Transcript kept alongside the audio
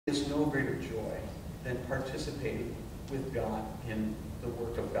is no greater joy than participating with God in the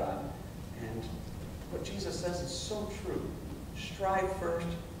work of God. And what Jesus says is so true. Strive first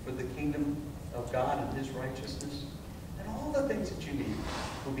for the kingdom of God and his righteousness, and all the things that you need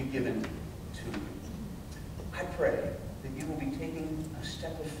will be given to you. I pray that you will be taking a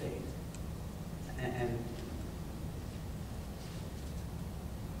step of faith and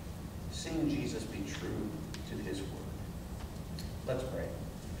seeing Jesus be true to his word. Let's pray.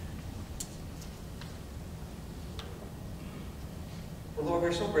 Well, Lord,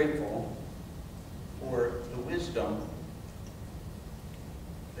 we're so grateful for the wisdom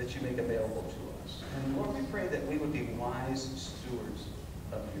that you make available to us. And Lord, we pray that we would be wise stewards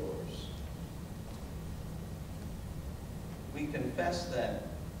of yours. We confess that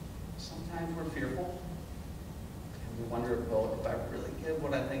sometimes we're fearful, and we wonder, well, if I really give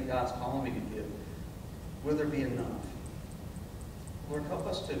what I think God's calling me to give, will there be enough? Lord, help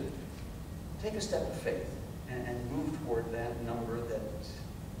us to take a step of faith and move toward that number that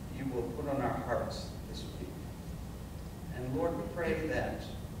you will put on our hearts this week. And Lord, we pray that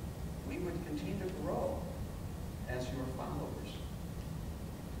we would continue to grow as your followers,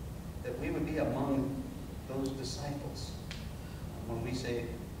 that we would be among those disciples. When we say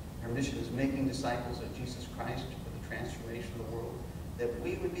our mission is making disciples of Jesus Christ for the transformation of the world, that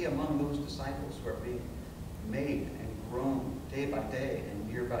we would be among those disciples who are being made and grown day by day and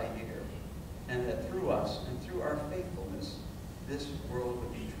year by year, and that through us and through our faithfulness, this world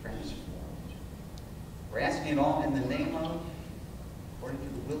would be transformed. We're asking it all in the name of